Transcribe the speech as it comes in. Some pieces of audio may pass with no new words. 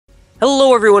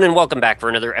Hello, everyone, and welcome back for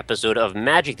another episode of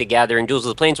Magic the Gathering Duels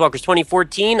of the Planeswalkers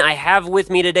 2014. I have with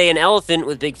me today an elephant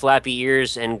with big flappy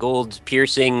ears and gold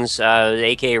piercings,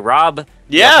 aka Rob.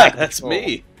 Yeah, that's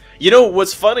me. You know,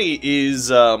 what's funny is,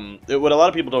 what a lot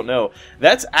of people don't know,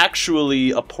 that's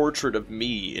actually a portrait of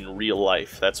me in real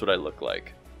life. That's what I look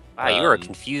like. Wow, you are a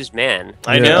confused man.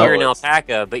 I know. You're an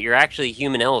alpaca, but you're actually a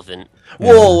human elephant.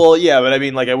 Well, yeah, but I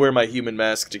mean, like, I wear my human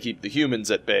mask to keep the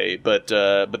humans at bay, but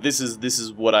this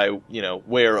is what I,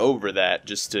 wear over that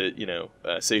just to,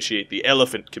 satiate the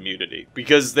elephant community,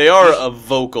 because they are a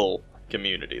vocal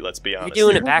community, let's be honest. You're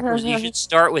doing it backwards. You should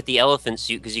start with the elephant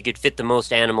suit, because you could fit the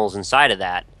most animals inside of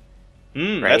that.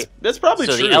 Right? That's probably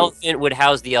true. So the elephant would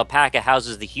house the alpaca,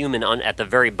 houses the human at the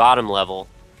very bottom level.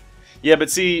 Yeah,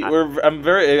 but see, I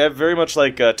have very much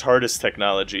like TARDIS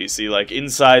technology. See, like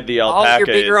inside the alpaca, you're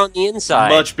bigger on the inside.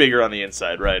 Much bigger on the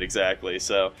inside, right? Exactly.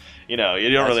 So you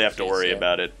don't really have to worry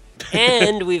about it.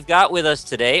 And we've got with us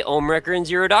today Wrecker and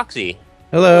Doxy.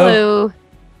 Hello.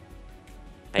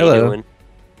 How you doing?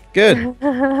 Good.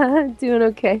 Doing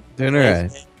okay. Doing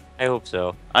alright. I hope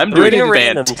so. I'm doing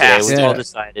fantastic. fantastic. We've all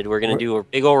decided we're gonna do a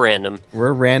big old random.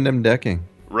 We're random decking.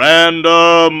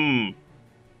 Random.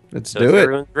 Let's So do if it.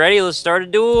 everyone's ready, let's start a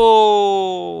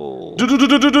duel. Duel.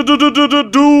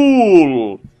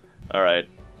 All right.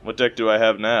 What deck do I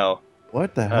have now?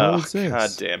 What the hell is this? God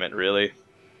damn it! Really?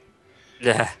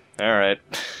 Yeah. All right.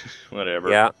 Whatever.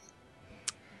 Yeah.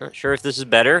 Not sure if this is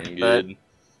better, Good.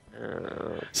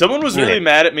 Someone was really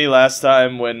mad at me last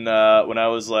time when I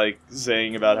was like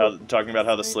talking about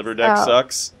how the sliver deck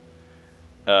sucks.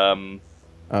 Okay.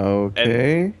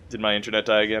 Did my internet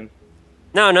die again?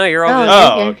 No, you're all good.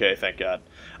 Oh, okay, thank God.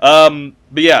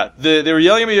 But yeah, they were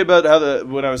yelling at me about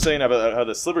when I was saying about how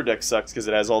the sliver deck sucks because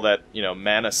it has all that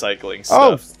mana cycling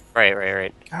stuff. Oh,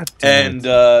 right. God damn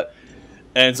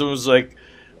And someone was like,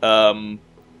 well,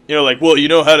 you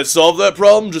know how to solve that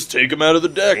problem? Just take them out of the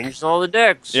deck. Change all the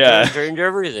decks. Yeah. Change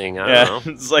everything. I don't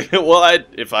know. It's like, well,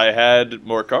 if I had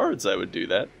more cards, I would do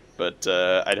that. But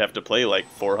I'd have to play like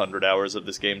 400 hours of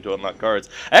this game to unlock cards.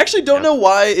 I actually don't know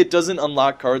why it doesn't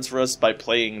unlock cards for us by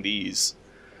playing these.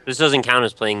 This doesn't count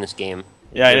as playing this game.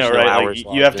 Yeah, I know, no right? hours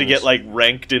Like, you have to logged in get this. like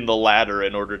ranked in the ladder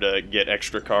in order to get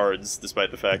extra cards, despite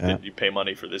the fact that you pay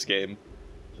money for this game.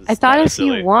 I thought kinda if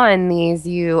silly. you won these,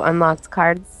 you unlocked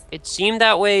cards. It seemed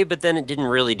that way, but then it didn't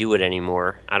really do it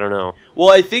anymore. I don't know.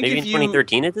 Well, I think Maybe if in you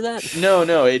 2013 it did that?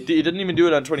 No, it didn't even do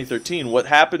it on 2013. What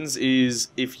happens is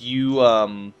if you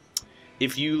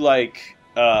like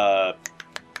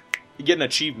you get an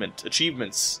achievement.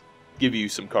 Achievements give you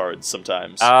some cards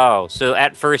sometimes. Oh, so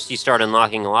at first you start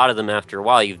unlocking a lot of them. After a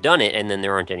while you've done it, and then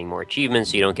there aren't any more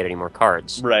achievements, so you don't get any more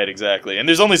cards. Right, exactly. And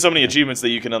there's only so many achievements that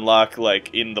you can unlock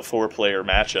like in the 4-player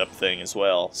matchup thing as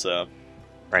well. So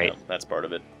Right. that's part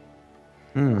of it.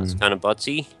 It's kind of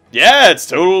butsy. Yeah, it's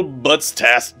total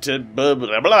butts-tastic, blah,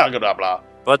 blah, blah, blah, blah.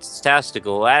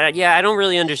 Butts-tastical. I don't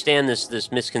really understand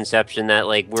this misconception that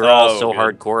like we're all so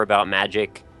good. hardcore about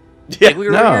Magic. Yeah. Like, we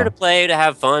were here to play, to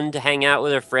have fun, to hang out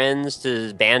with our friends,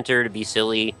 to banter, to be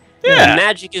silly. Yeah. And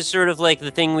Magic is sort of like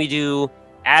the thing we do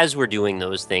as we're doing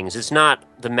those things. It's not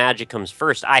the magic comes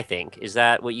first, I think. Is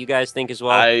that what you guys think as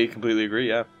well? I completely agree,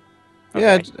 yeah.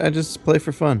 Yeah, Okay. I just play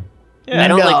for fun. Yeah. I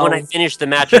don't like when I finish the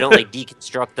match, I don't like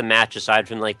deconstruct the match aside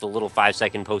from like the little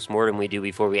 5-second post-mortem we do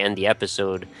before we end the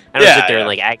episode. I don't sit there and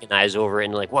like agonize over it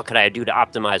and like, what could I do to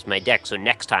optimize my deck so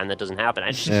next time that doesn't happen?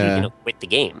 I just quit the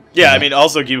game. Yeah, I mean,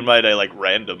 also keep in mind I like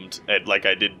randomed, like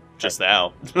I did just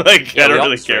now. Like, Yeah, I we don't all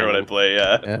really just care what I random. play,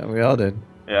 yeah. Yeah, we all did.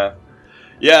 Yeah.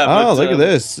 Yeah, Oh, but, look at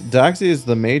this. Doxy is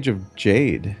the Mage of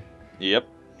Jade. Yep.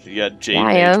 You got Jade Yeah,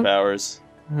 I Mage am. powers.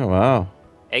 Oh, wow.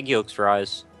 Egg yolks for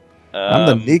eyes. I'm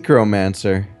the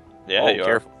Necromancer. Yeah, Oh, you are.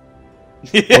 careful.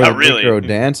 Yeah, Or the really. Necro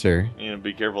Dancer. You know,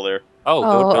 be careful there. Oh,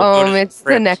 go to It's the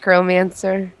crypt.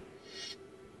 necromancer.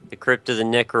 The crypt of the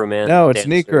necromancer. No, it's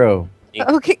Necro.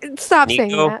 Okay, stop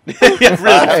saying Nico? that. Yeah,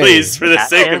 really, Hi. please, for the Cat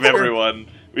sake of dancer? everyone,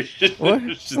 we should, What?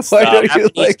 we should Why stop. don't you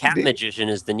Japanese like cat the- magician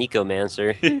is the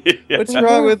Necomancer. Yeah. What's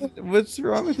wrong with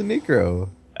the Necro?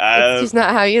 It's just not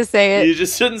how you say You it.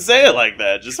 just shouldn't say it like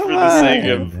that, just for Come the sake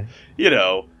of, on.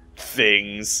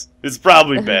 things. It's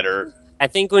probably better. I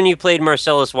think when you played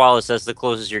Marcellus Wallace, that's the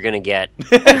closest you're gonna get.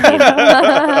 That's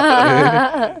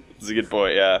a good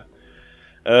point, yeah.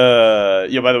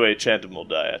 Yeah, by the way, Chantum will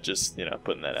die. Just,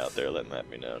 putting that out there, letting that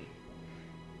be known.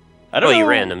 I don't Well, know. you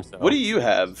random, so. What do you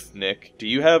have, Nick? Are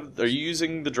you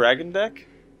using the dragon deck?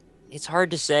 It's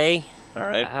hard to say.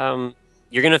 Alright.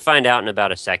 You're gonna find out in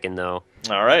about a second, though.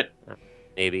 Alright.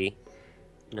 Maybe.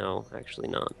 No, actually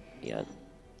not yet.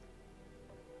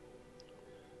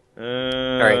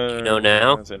 Alright, you know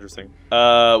now? That's interesting.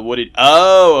 What did...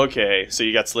 Oh, okay. So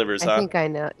you got slivers, huh? I think I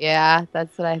know. Yeah,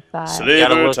 that's what I thought. Sliver You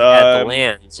gotta look at the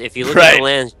lands. If you look at the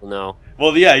lands, you'll know.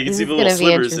 Well, yeah, you can This see is the little gonna be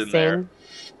slivers in there. interesting.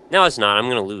 No, it's not. I'm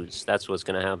gonna lose. That's what's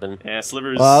gonna happen. Yeah,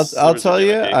 slivers... Well, I'll slivers tell are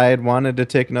you, gimmicky. I had wanted to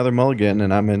take another mulligan,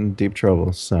 and I'm in deep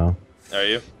trouble, so... Are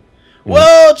you?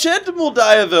 Well, Chantum will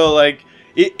die, though, like...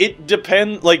 It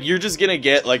depends, like, you're just gonna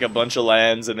get, like, a bunch of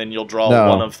lands, and then you'll draw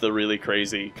one of the really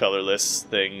crazy colorless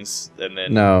things, and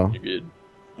then you're good.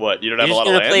 What, you don't have a lot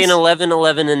of lands? You're just gonna play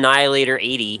an 11-11 Annihilator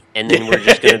 80, and then we're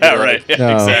just gonna be like, right. Yeah,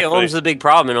 No. hey, Ohms is the big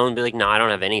problem, and Ohms will be like, no, I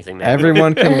don't have anything, man.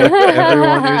 Everyone can look...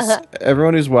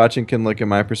 everyone who's watching can look at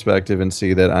my perspective and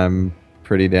see that I'm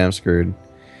pretty damn screwed.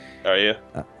 Are you?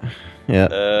 Yeah.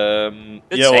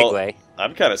 Good yeah, segue. well,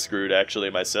 I'm kind of screwed, actually,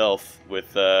 myself,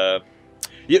 with,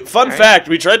 Yeah, fun fact,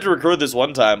 we tried to record this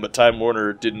one time, but Time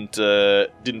Warner didn't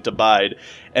abide.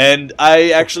 And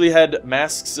I actually had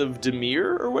Masks of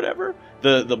Demir, or whatever,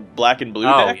 the black and blue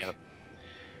deck. Yeah.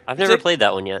 I've never played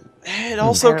that one yet. It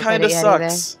also Never kind of played it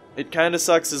yet sucks. It kind of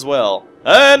sucks as well.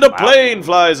 And a plane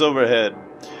flies overhead.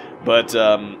 But,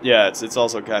 yeah, it's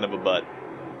also kind of a butt.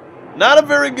 Not a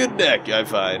very good deck, I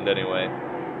find, anyway.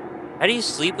 How do you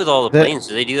sleep with all the planes?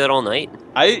 Do they do that all night?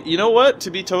 You know what?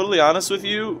 To be totally honest with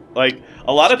you, like,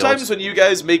 a lot of times when you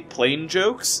guys make plane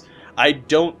jokes, I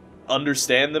don't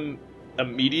understand them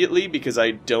immediately because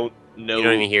I don't know. You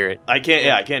don't even hear it. I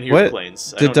can't hear the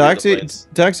planes. Did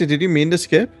Doxy, did you mean to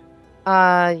skip?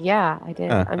 Yeah, I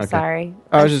did. Oh, I'm okay. sorry.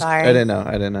 I was I'm just, sorry. I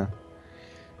didn't know.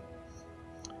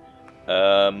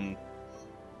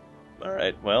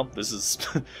 Alright, well, this is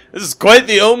this is quite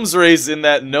the Ohms race in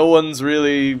that no one's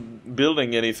really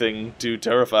building anything too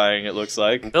terrifying, it looks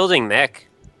like. Building mech.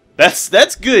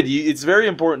 That's good. It's very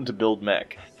important to build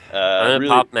mech. I'm gonna really,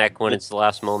 pop mech when it's the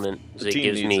last moment, because it team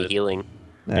gives needs me it. healing.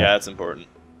 Yeah, that's important.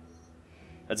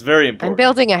 That's very I'm important.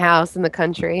 building a house in the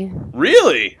country.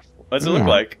 Really? What's it look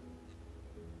like?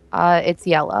 It's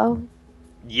yellow.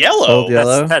 Yellow. Gold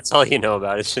yellow. That's all you know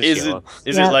about. It's just yellow.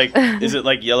 Is it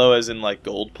like yellow as in like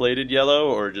gold plated yellow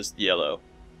or just yellow?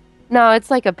 No,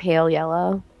 it's like a pale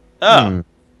yellow. Oh.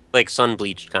 Like sun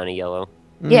bleached kind of yellow.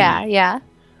 Yeah, yeah.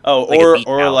 Oh, Like a beach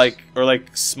house. or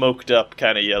like smoked up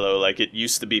kind of yellow, like it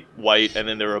used to be white, and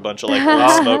then there were a bunch of like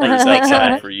old smokers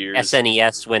outside for years.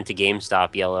 SNES went to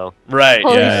GameStop yellow. Right.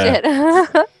 Holy yeah.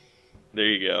 shit. There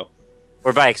you go.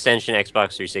 Or by extension,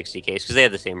 Xbox 360 case, because they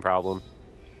had the same problem.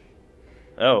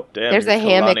 Oh, damn. There's a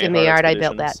hammock in the yard. I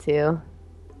built Expeditions.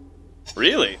 that too.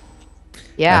 Really?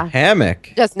 Yeah. A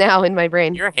hammock. Just now in my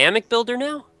brain. You're a hammock builder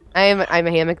now? I'm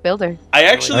a hammock builder. I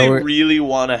actually Oh, really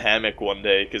want a hammock one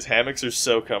day because hammocks are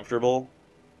so comfortable.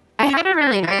 I had a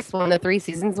really nice one, the 3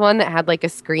 Seasons one that had like a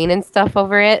screen and stuff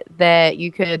over it that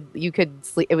you could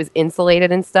sleep. It was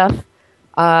insulated and stuff.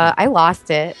 I lost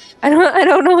it. I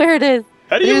don't know where it is.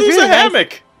 How do you It was lose really a nice.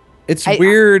 hammock? It's I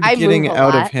weird move getting a out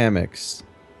of lot. hammocks.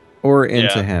 Or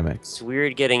into Yeah. hammocks. It's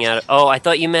weird getting out of... Oh, I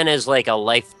thought you meant as like a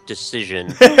life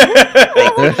decision.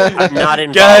 I'm not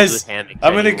involved Guys, with hammocks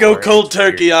I'm gonna go anymore. cold It's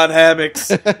weird. turkey on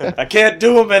hammocks. I can't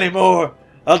do them anymore.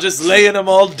 I'll just lay in them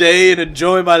all day and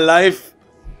enjoy my life.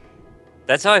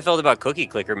 That's how I felt about Cookie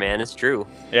Clicker, man. It's true.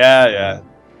 Yeah, yeah.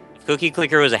 If Cookie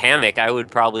Clicker was a hammock, I would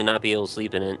probably not be able to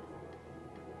sleep in it.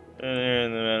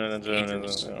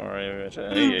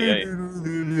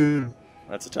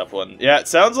 That's a tough one. Yeah, it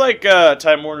sounds like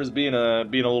Time Warner's being a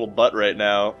little butt right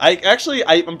now.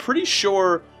 I'm pretty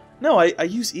sure. No, I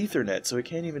use Ethernet, so it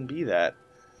can't even be that.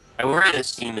 I worry that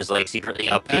Steam is like secretly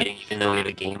updating even though we have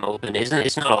a game open.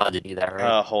 It's not allowed to do that,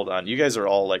 right? Hold on, you guys are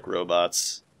all like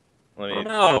robots. Oh,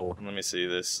 no. Let me see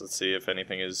this. Let's see if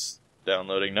anything is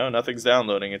downloading. No, nothing's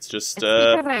downloading. It's just. It's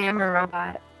because I am a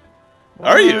robot.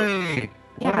 Are you?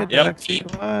 Yeah. Yep.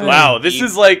 Beep. Wow, this Beep,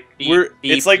 is like beep,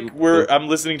 it's like beep, I'm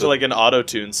listening to like an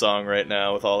auto-tune song right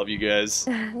now with all of you guys.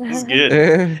 This is good.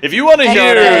 Eh. If you want to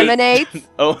hear Exterminates.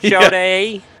 Oh yeah.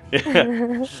 Shout-a.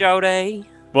 Yeah. Shout-a.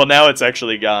 Well, now it's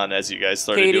actually gone as you guys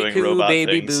started Katie doing Coo, robot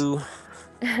baby things. boo.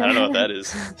 I don't know what that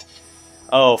is.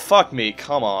 Oh, fuck me.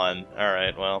 Come on. All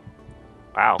right, well.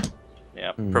 Wow.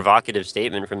 Yeah. Provocative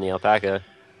statement from the alpaca.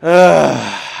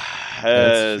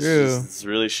 It's true. It's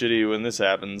really shitty when this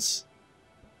happens.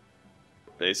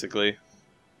 Basically.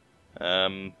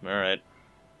 Alright.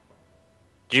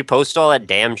 Did you post all that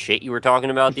damn shit you were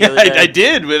talking about the Yeah, other day? I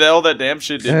did, with all that damn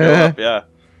shit didn't go up,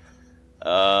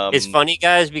 yeah. It's funny,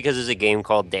 guys, because there's a game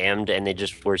called Damned, and they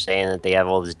just were saying that they have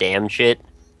all this damn shit,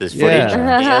 this Yeah. footage.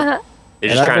 They're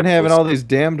And just I've trying been to having post all these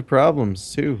damned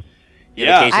problems too.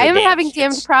 Yeah. case of I am damn having shits.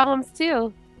 damned problems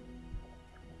too.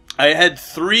 I had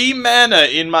 3 mana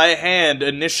in my hand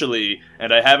initially,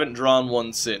 and I haven't drawn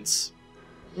one since.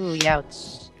 Ooh,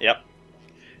 youch. Yep.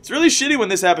 It's really shitty when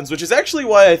this happens, which is actually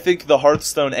why I think the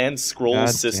Hearthstone and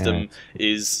Scrolls system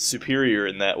is superior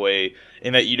in that way,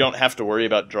 in that you don't have to worry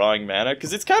about drawing mana,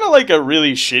 because it's kind of like a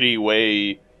really shitty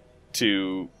way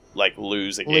to like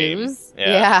lose a game.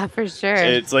 Yeah, for sure.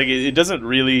 It's like it doesn't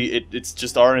really. It's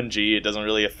just RNG. It doesn't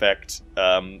really affect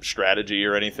strategy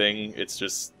or anything. It's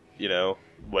just, you know,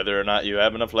 whether or not you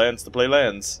have enough lands to play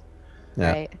lands.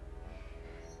 Yeah. Right.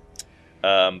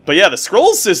 But yeah, the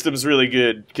Scrolls system's really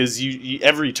good because you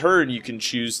every turn you can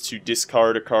choose to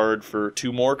discard a card for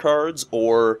 2 more cards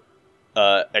or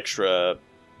extra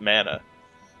mana,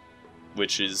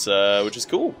 which is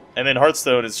cool. And then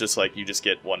Hearthstone is just like you just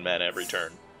get 1 mana every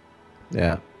turn.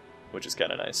 Yeah. Which is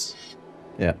kind of nice.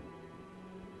 Yeah.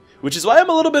 Which is why I'm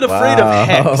a little bit afraid of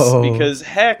Hex, because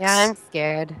Hex. Yeah, I'm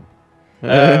scared.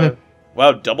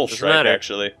 Wow, double strike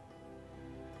actually.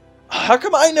 How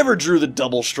come I never drew the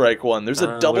double strike one? There's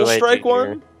a double strike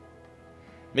one?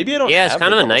 Maybe I don't Yeah, have it's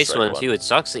kind of a double nice strike one too. It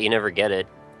sucks that you never get it.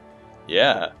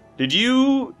 Yeah. Did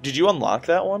you unlock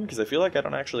that one? Because I feel like I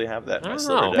don't actually have that in my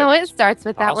Sliver deck. No, it starts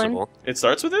with that one. It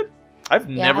starts with it? I've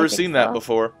never seen that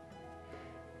before.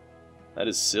 That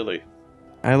is silly.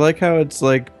 I like how it's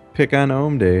like pick on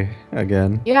Ohm Day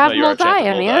again. You have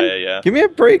Moldiah, man. Yeah. Give me a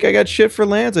break. I got shit for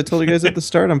lands. I told you guys at the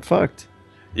start I'm fucked.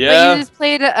 Yeah. But you just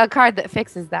played a card that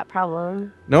fixes that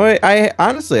problem. No, I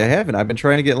honestly I haven't. I've been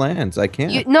trying to get lands. I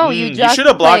can't. You you just should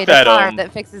have blocked played a that, card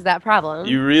that fixes that problem.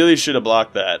 You really should have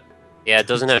blocked that. Yeah, it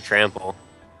doesn't have trample.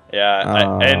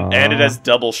 Yeah, and it has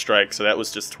double strike, so that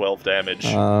was just 12 damage.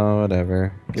 Oh,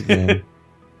 whatever. Good game.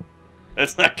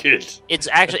 That's not good. It's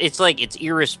actually, it's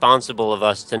irresponsible of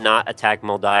us to not attack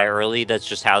Moldiah early. That's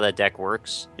just how that deck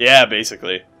works. Yeah,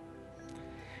 basically.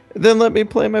 Then let me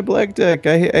play my black deck.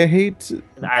 I hate.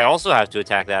 I also have to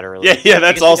attack that early. Yeah,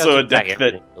 that's also a deck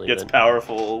that gets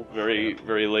powerful very,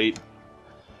 very late.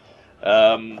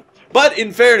 But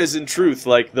in fairness, in truth,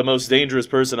 like the most dangerous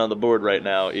person on the board right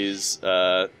now is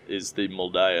the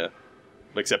Moldiah,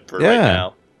 except for right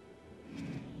now.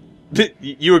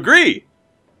 You agree?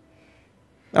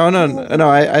 Oh no!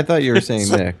 I thought you were saying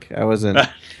Nick. I wasn't.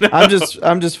 I'm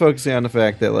just focusing on the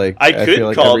fact that like I feel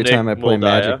like every time I play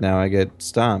Magic now, I get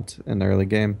stomped in the early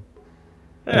game.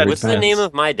 Yeah, what's the name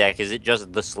of my deck? Is it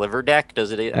just the Sliver deck?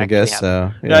 Does it? I guess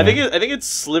so. Yeah. No, I think it's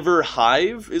Sliver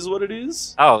Hive is what it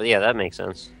is. Oh yeah, that makes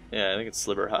sense. Yeah, I think it's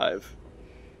Sliver Hive.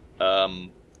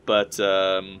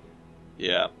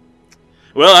 Yeah.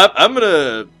 Well, I'm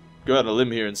gonna go out on a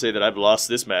limb here and say that I've lost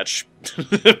this match.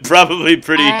 Probably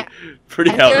pretty I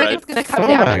feel outright. like it's gonna come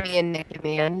down to me and Nick in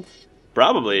the end.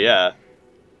 Probably, yeah.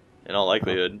 In all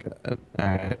likelihood. All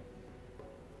right.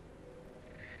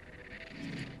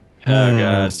 Oh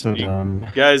god. So dumb.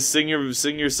 Guys, sing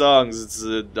your songs. It's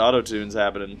auto-tune's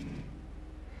happening.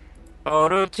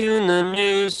 Auto-tune the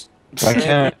news. Why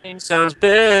can't? Everything sounds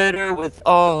better with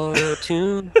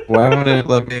auto-tune. Why won't it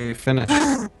let me finish?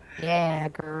 Yeah,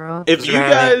 girl. If you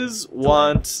guys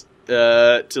want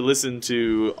to listen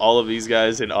to all of these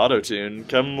guys in auto-tune,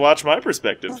 come watch my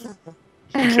perspective.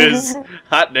 Because,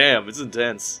 hot damn, it's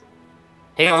intense.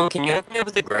 Hey, can you help me up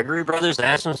with the Gregory Brothers? I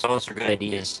have some songs for good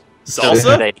ideas. Salsa?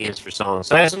 Good ideas for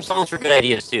songs. I have some songs for good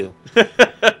ideas, too.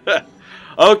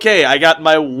 Okay, I got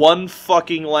my one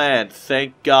fucking land.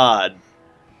 Thank God.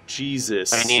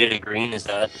 Jesus. I needed a green, is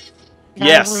that?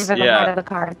 Yes, yeah. Of the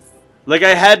cards. Like,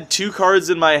 I had 2 cards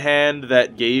in my hand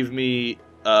that gave me,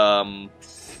 other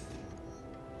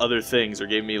things, or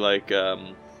gave me, like,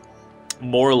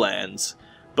 more lands,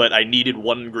 but I needed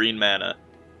 1 green mana.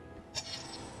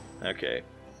 Okay.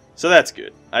 So that's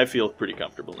good. I feel pretty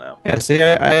comfortable now. Yeah, see,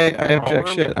 I object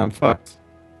shit. I'm fucked.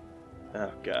 Oh,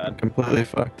 I'm God. completely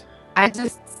fucked. I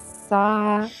just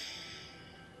saw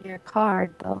your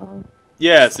card, though.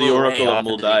 Yeah, it's the Flew Oracle way of off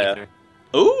into the Moldiah. ether.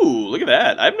 Ooh, look at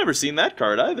that. I've never seen that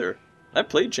card either. I've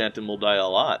played Chanted Moldiah a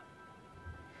lot.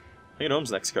 Look at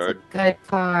Ohm's next card. Good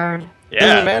card. Yeah.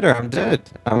 Doesn't matter. I'm dead.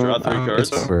 Draw 3 cards.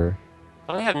 It's over.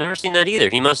 Oh, yeah, I've never seen that either.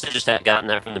 He must have just gotten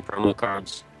that from the promo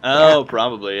cards. Oh,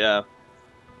 probably, yeah.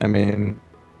 I mean,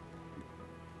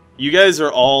 You guys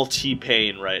are all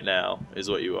T-Pain right now, is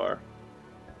what you are.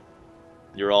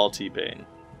 You're all T-Pain.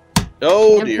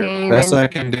 Oh, dear. best I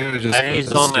can do is just. I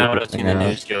used all my auto-tune the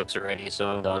news jokes already, so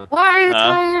I'm done. Why are you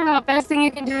talking about? Best thing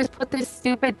you can do is put this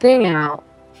stupid thing out.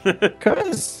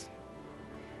 Cause.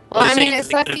 Well, I mean, it it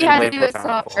sucks you had to do it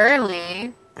so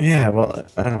early. Yeah, well,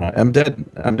 I don't know. I'm dead.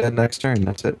 I'm dead next turn.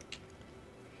 That's it.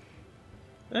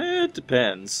 It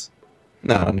depends.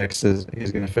 No, next is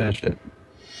he's gonna finish it.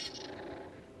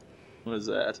 What is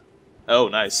that? Oh,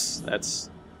 nice.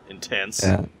 That's intense.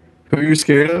 Yeah. Who are you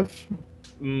scared of?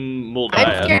 Moldiah.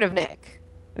 I'm scared of Nick.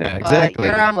 Yeah, exactly.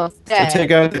 You're almost dead. So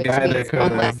take out the guy that could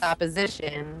one have. less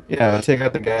opposition. Yeah, take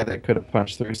out the guy that could have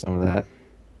punched through some of that.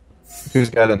 Who's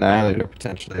got Annihilator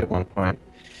potentially at one point.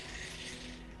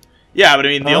 Yeah, but I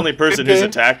mean, the only person who's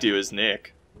attacked you is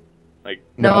Nick. Like,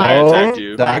 no, I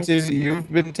attacked you.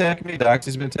 You've been attacking me.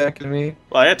 Doxy's been attacking me.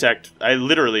 Well, I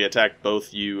literally attacked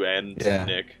both you and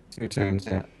Nick. 2 turns,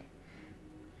 yeah.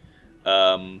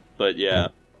 But yeah.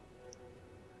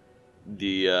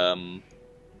 None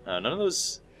of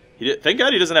those... Thank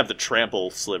God he doesn't have the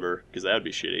trample sliver, because that would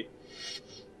be shitty.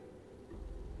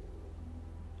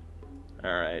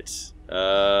 Alright.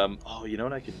 Oh, you know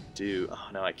what I can do? Oh,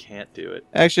 no, I can't do it.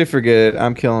 Actually, forget it.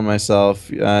 I'm killing myself.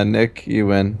 Nick, you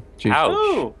win. Ouch.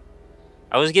 Oh.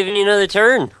 I was giving you another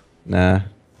turn. Nah.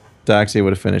 Doxy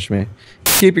would have finished me.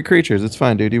 Keep your creatures. It's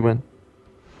fine, dude. You win.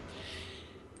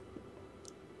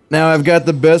 Now I've got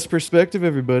the best perspective,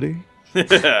 everybody.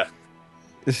 I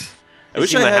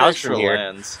wish I had extra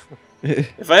lands.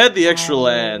 If I had the extra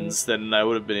lands, then I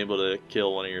would have been able to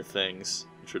kill one of your things,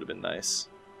 which would have been nice.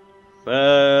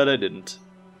 But I didn't.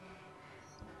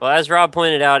 Well, as Rob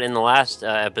pointed out in the last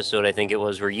episode, I think it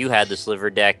was, where you had the sliver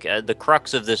deck, the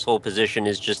crux of this whole position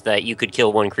is just that you could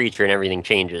kill one creature and everything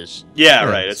changes. Yeah,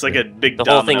 right. It's like a big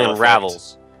domino whole thing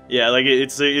unravels. Effect. Yeah, like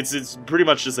it's pretty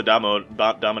much just a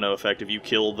domino effect. If you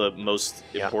kill the most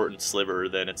important sliver,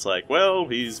 then it's like, well,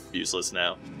 he's useless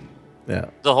now.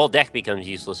 Yeah. The whole deck becomes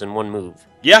useless in one move.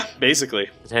 Yeah, basically.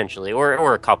 Potentially,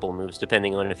 or a couple moves,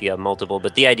 depending on if you have multiple.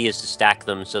 But the idea is to stack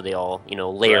them so they all,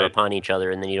 layer upon each other,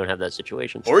 and then you don't have that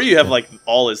situation. Or you have like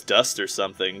all his dust or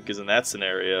something, because in that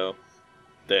scenario,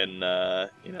 then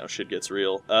shit gets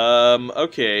real.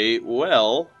 Okay,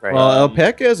 well. Right. Well,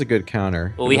 alpaca is a good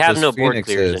counter. Well, we have no board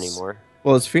clears anymore.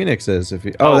 Well, it's Phoenix is if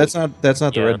you. Oh, that's not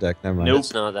the red deck. Never mind. Nope.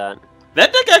 It's not that.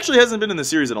 That deck actually hasn't been in the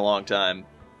series in a long time.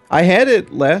 I had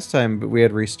it last time, but we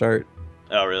had restart.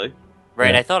 Oh, really?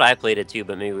 Right, yeah. I thought I played it too,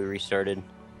 but maybe we restarted.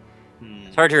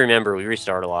 It's hard to remember. We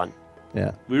restart a lot.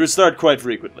 Yeah. We restart quite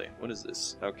frequently. What is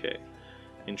this? Okay.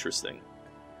 Interesting.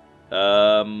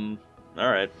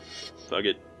 Alright. Fuck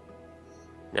it.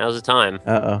 Now's the time.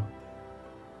 Uh-oh.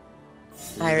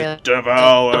 I really...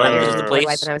 Devour! This is the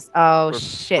place oh,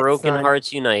 shit, broken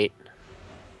hearts unite.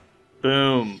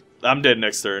 Boom. I'm dead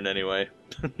next turn anyway.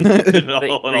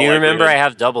 You remember I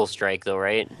have double strike though,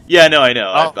 right? Yeah, no, I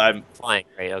know. Oh, I'm flying,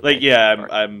 right? Okay. Like, yeah,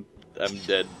 I'm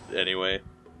dead anyway.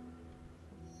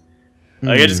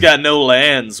 Like, I just got no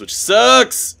lands, which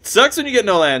sucks. It sucks when you get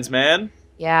no lands, man.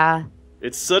 Yeah.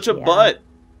 It's such a butt.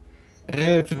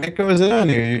 Hey, if Nick goes in on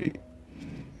you,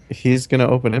 he's gonna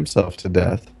open himself to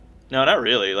death. No, not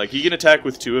really. Like, he can attack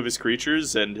with 2 of his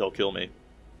creatures, and he'll kill me.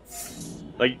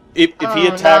 Like, if he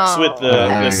attacks with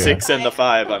the 6 and the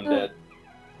 5, I'm dead.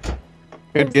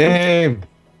 Good game.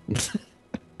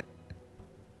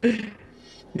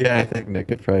 Yeah, I think Nick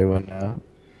could probably win now.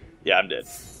 Yeah, I'm dead.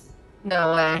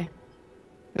 No way.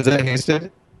 Is that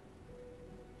hasted?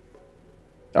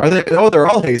 Are they? Oh, they're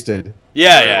all hasted.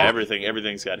 Yeah,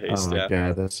 everything's got haste. Oh my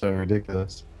god, that's so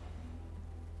ridiculous.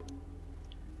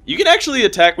 You can actually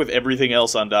attack with everything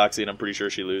else on Doxy, and I'm pretty sure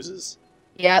she loses.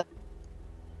 Yep.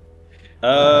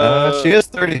 She has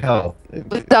 30 health.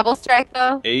 With double strike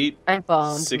though? 8, I'm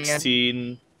boned, 16.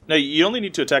 Man. No, you only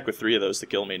need to attack with 3 of those to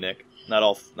kill me, Nick. Not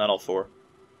all 4.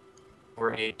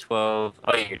 4, 8, 12.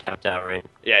 Oh, yeah, you're tapped out, right?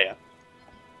 Yeah.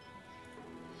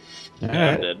 All Yeah,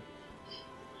 right. I'm dead.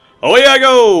 Away I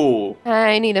go!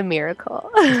 I need a miracle.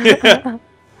 Well,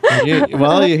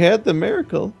 you had the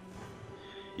miracle.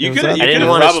 You could. I didn't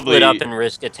want to split up and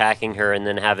risk attacking her and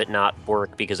then have it not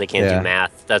work because I can't do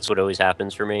math. That's what always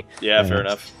happens for me. Yeah, fair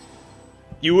enough.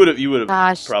 You would have.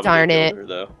 Gosh, probably darn killed it! her,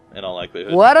 though, in all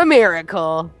likelihood. What a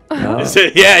miracle! Oh.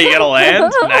 Yeah, you gotta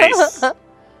land. Nice.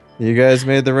 You guys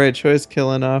made the right choice,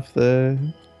 killing off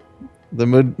the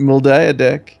Muldia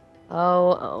deck.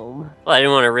 Oh. Well, I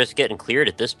didn't want to risk getting cleared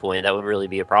at this point. That would really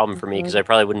be a problem for me because I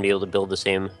probably wouldn't be able to build the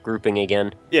same grouping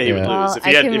again. Yeah, you would lose if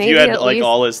you had like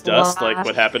all his dust, like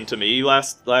what happened to me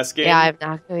last game. Yeah, I'm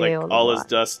not gonna be able to all his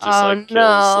dust just like kills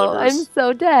no, slivers. I'm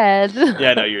so dead.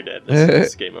 Yeah, no, you're dead. This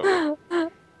is game over.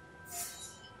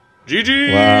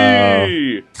 GG! Wow.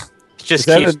 Just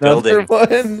keeps building.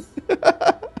 One?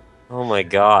 Oh my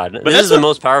god. But this is the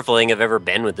most powerful thing I've ever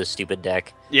been with this stupid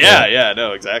deck. Yeah,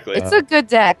 no, exactly. It's a good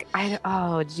deck.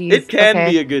 Oh, jeez. It can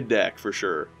be a good deck for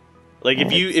sure. Like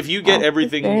if you get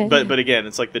everything, but again,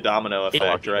 it's like the domino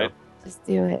effect, right? Just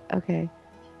do it. Okay.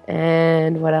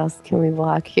 And what else can we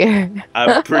block here?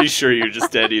 I'm pretty sure you're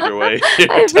just dead either way.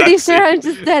 I'm pretty sure I'm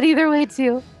just dead either way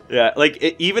too. Yeah, like,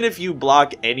 even if you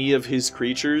block any of his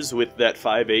creatures with that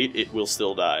 5/8, it will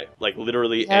still die. Like,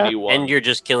 literally any one. And you're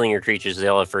just killing your creatures. They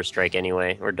all have first strike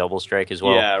anyway, or double strike as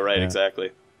well. Yeah, right,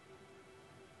 exactly.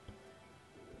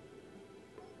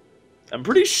 I'm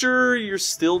pretty sure you're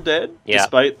still dead,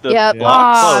 despite the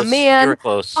blocks. Oh, man. You were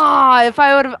close. Oh, if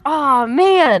I would have... Oh,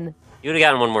 man. You would have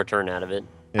gotten one more turn out of it.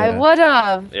 Yeah. I would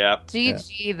have. Yeah.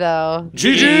 GG, though.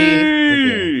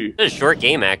 GG! It's a short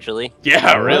game, actually.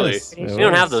 Yeah, really. We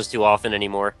don't have those too often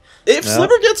anymore. If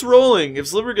Sliver gets rolling,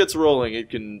 it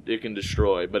can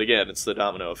destroy. But again, it's the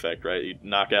domino effect, right? You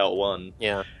knock out one.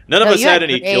 Yeah. None of us had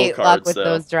any kill luck cards, with though.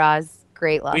 those draws.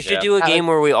 Great luck. We should do a game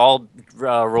where we all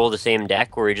roll the same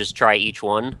deck, where we just try each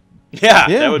one. Yeah,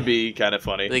 that would be kind of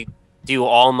funny. Like, do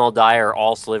all Moldiah or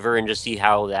all Sliver and just see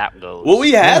how that goes. Well,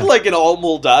 we had like an all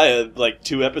Moldiah like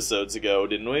 2 episodes ago,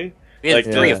 didn't we? We had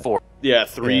like 3 or 4. Yeah,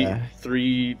 three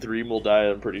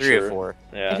Moldiah, I'm pretty sure. 3 or 4.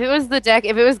 Yeah. If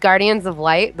it was Guardians of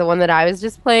Light, the one that I was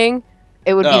just playing,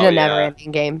 it would be the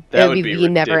never-ending game. That it would be the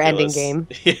never-ending game.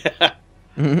 Yeah.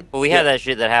 Well, we had that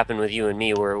shit that happened with you and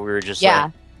me, where we were just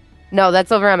No,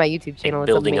 that's over on my YouTube channel. like,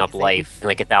 building up life,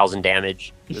 like 1,000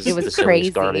 damage. It was crazy.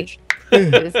 Garbage.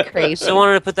 It was crazy. So I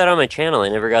wanted to put that on my channel. I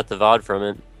never got the VOD from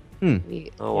it.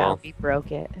 We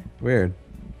broke it. Weird.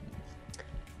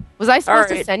 Was I supposed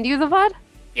to send you the VOD?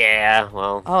 Yeah,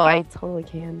 well. Oh, I totally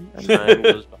can. Time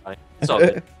goes by. It's all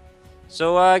good.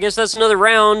 So I guess that's another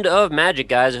round of Magic,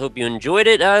 guys. I hope you enjoyed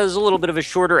it. It was a little bit of a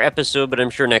shorter episode, but I'm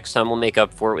sure next time we'll make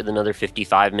up for it with another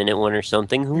 55-minute one or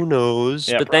something. Who knows?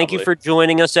 Yeah, but thank you for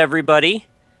joining us, everybody.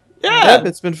 Yeah,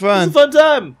 it's been fun. It's a fun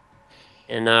time.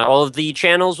 And all of the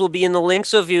channels will be in the links.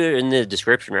 So if you're in the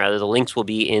description, rather, the links will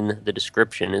be in the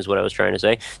description, is what I was trying to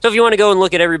say. So if you want to go and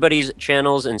look at everybody's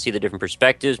channels and see the different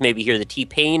perspectives, maybe hear the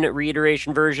T-Pain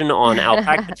reiteration version on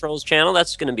alpacapatrol's channel,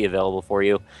 that's going to be available for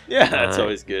you. Yeah, that's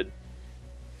always good.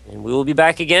 And we will be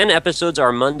back again. Episodes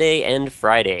are Monday and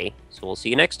Friday. So we'll see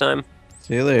you next time.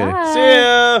 See you later. Bye. See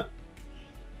ya!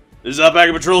 This is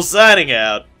Alpaca Patrol signing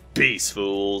out. Peace,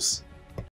 fools.